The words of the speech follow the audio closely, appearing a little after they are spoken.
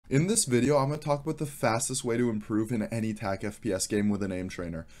In this video, I'm going to talk about the fastest way to improve in any TAC FPS game with an aim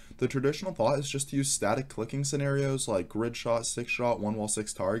trainer. The traditional thought is just to use static clicking scenarios like grid shot, six shot, one wall,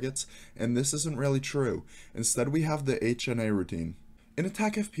 six targets, and this isn't really true. Instead, we have the hnA routine. In a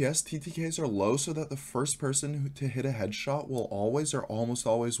TAC FPS, TTKs are low so that the first person to hit a headshot will always or almost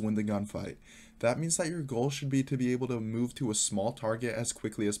always win the gunfight. That means that your goal should be to be able to move to a small target as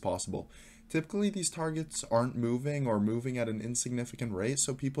quickly as possible. Typically, these targets aren't moving or moving at an insignificant rate,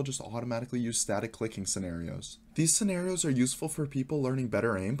 so people just automatically use static clicking scenarios. These scenarios are useful for people learning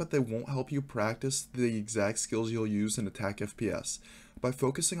better aim, but they won't help you practice the exact skills you'll use in a TAC FPS. By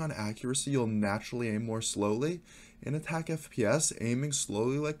focusing on accuracy, you'll naturally aim more slowly. In a TAC FPS, aiming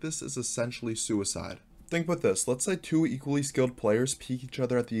slowly like this is essentially suicide. Think about this, let's say two equally skilled players peek each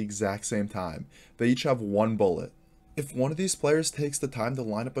other at the exact same time. They each have one bullet. If one of these players takes the time to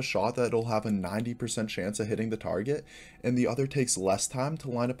line up a shot that'll have a 90% chance of hitting the target, and the other takes less time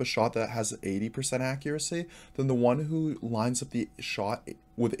to line up a shot that has 80% accuracy, then the one who lines up the shot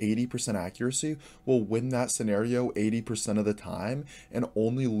with 80% accuracy will win that scenario 80% of the time, and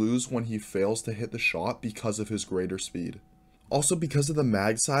only lose when he fails to hit the shot because of his greater speed. Also, because of the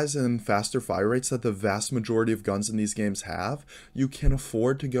mag size and faster fire rates that the vast majority of guns in these games have, you can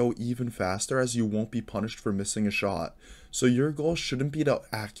afford to go even faster as you won't be punished for missing a shot. So your goal shouldn't be to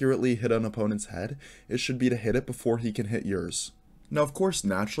accurately hit an opponent's head, it should be to hit it before he can hit yours. Now, of course,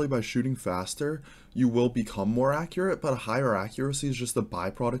 naturally by shooting faster, you will become more accurate, but a higher accuracy is just a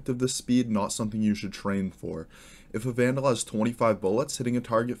byproduct of this speed, not something you should train for. If a Vandal has 25 bullets, hitting a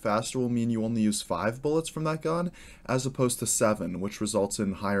target faster will mean you only use 5 bullets from that gun, as opposed to 7, which results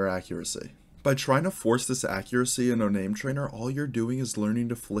in higher accuracy. By trying to force this accuracy in an aim trainer, all you're doing is learning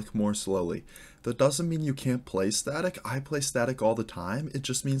to flick more slowly. That doesn't mean you can't play static. I play static all the time. It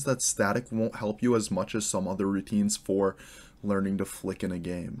just means that static won't help you as much as some other routines for learning to flick in a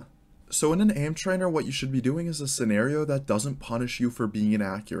game. So in an aim trainer, what you should be doing is a scenario that doesn't punish you for being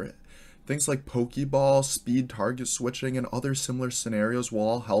inaccurate. Things like Pokeball, speed target switching, and other similar scenarios will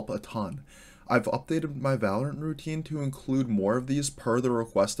all help a ton. I've updated my Valorant routine to include more of these per the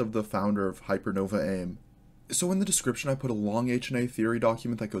request of the founder of Hypernova Aim. So in the description I put a long hnA theory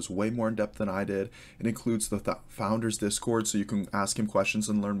document that goes way more in depth than I did. It includes the founder's Discord so you can ask him questions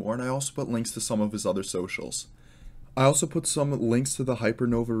and learn more, and I also put links to some of his other socials. I also put some links to the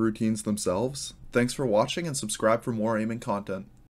Hypernova routines themselves. Thanks for watching and subscribe for more aiming content.